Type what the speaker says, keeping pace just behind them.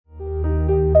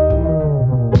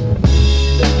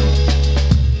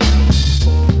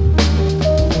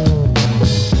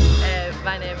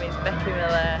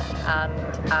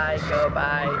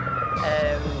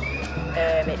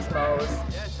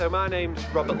my name's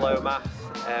Robert Lomas,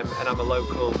 and I'm a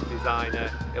local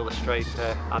designer,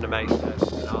 illustrator, animator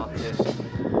and artist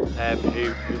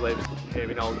who lives here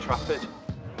in Old Trafford.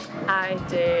 I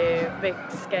do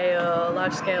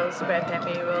large scale spray paint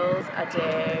murals. I do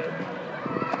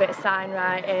a bit of sign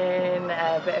writing,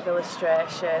 a bit of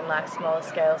illustration, like smaller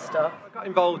scale stuff. I got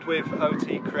involved with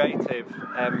OT Creative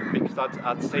because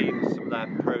I'd seen some of their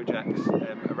projects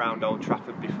around Old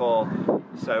Trafford before.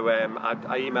 So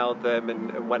I emailed them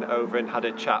and went over and had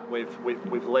a chat with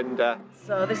Linda.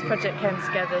 So this project came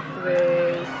together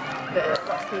through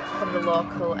lots of people from the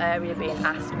local area being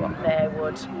asked what they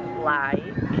would like,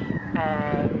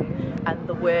 and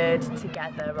the word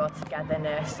together or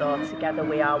togetherness or together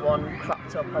we are one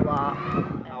cropped up a lot.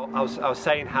 I was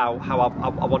saying how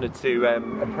I wanted to do a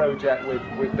project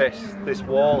with this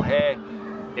wall here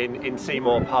in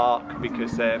Seymour Park,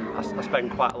 because I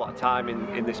spend quite a lot of time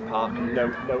in this park and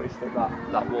noticed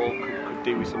that wall could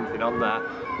do with something on there.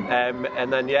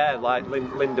 And then yeah, like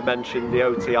Linda mentioned the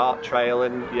OT Art Trail,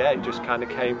 and yeah, it just kind of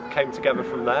came together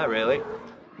from there really.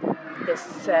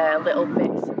 This little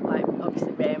bits of, like,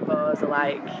 obviously rainbows are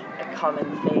like a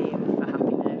common theme for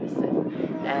happiness,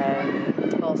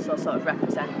 and also sort of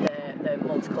represent the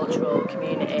multicultural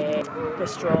community. The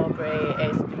strawberry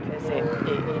is because it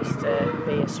used to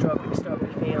be a strawberry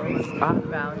fields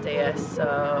around here,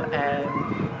 so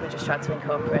we just tried to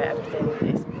incorporate everything.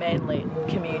 It's mainly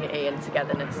community and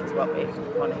togetherness is what we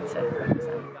wanted to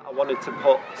represent. I wanted to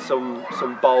put some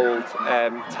bold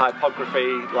typography,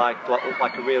 like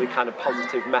a really kind of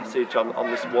positive message on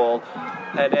this wall,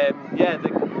 and yeah,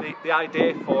 the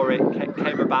idea for it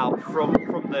came about from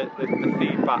the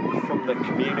feedback from the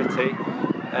community,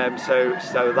 so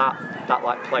that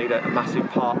like played a massive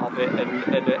part of it, and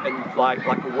like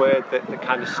a word that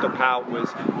kind of stuck out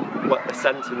was what the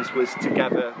sentence was: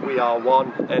 together we are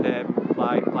one, and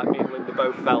like me and Linda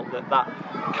both felt that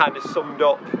kind of summed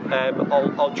up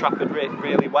Old Trafford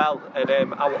really well, and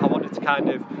I wanted to kind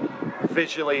of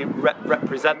visually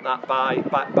represent that by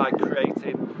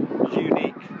creating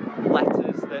unique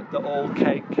letters that all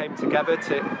came together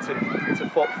to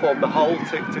form the whole,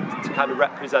 to kind of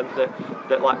represent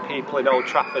that like people in Old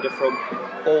Trafford are from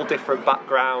all different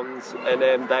backgrounds, and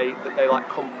they like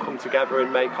come together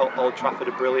and make Old Trafford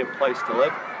a brilliant place to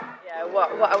live. Yeah,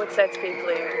 what I would say to people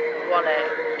who want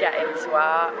to get into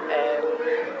art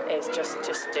is just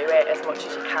do it as much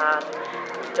as you can.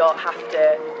 You don't have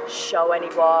to show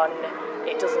anyone.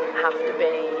 It doesn't have to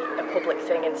be a public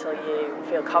thing until you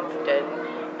feel confident.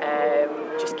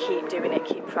 Just keep doing it,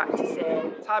 keep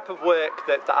practicing. The type of work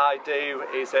that I do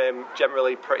is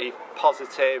generally pretty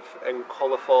positive and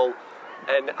colourful,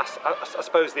 and I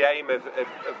suppose the aim of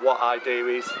what I do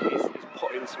is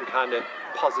putting some kind of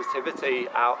positivity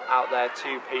out there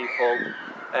to people.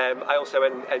 I also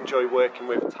enjoy working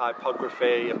with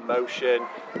typography and motion,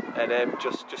 and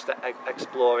just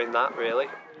exploring that really.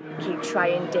 Keep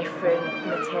trying different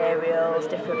materials,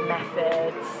 different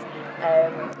methods,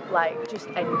 like just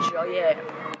enjoy it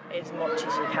as much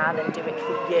as you can and do it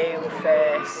for you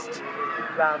first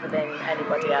rather than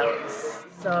anybody else.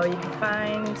 So you can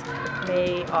find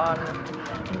me on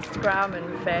Instagram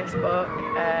and Facebook.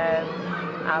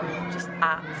 I'm just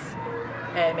at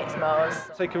It's Mo's.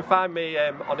 So you can find me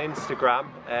on Instagram,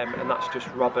 and that's just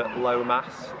Robert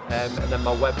Lomas, and then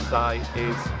my website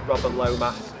is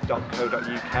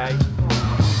robertlomas.co.uk.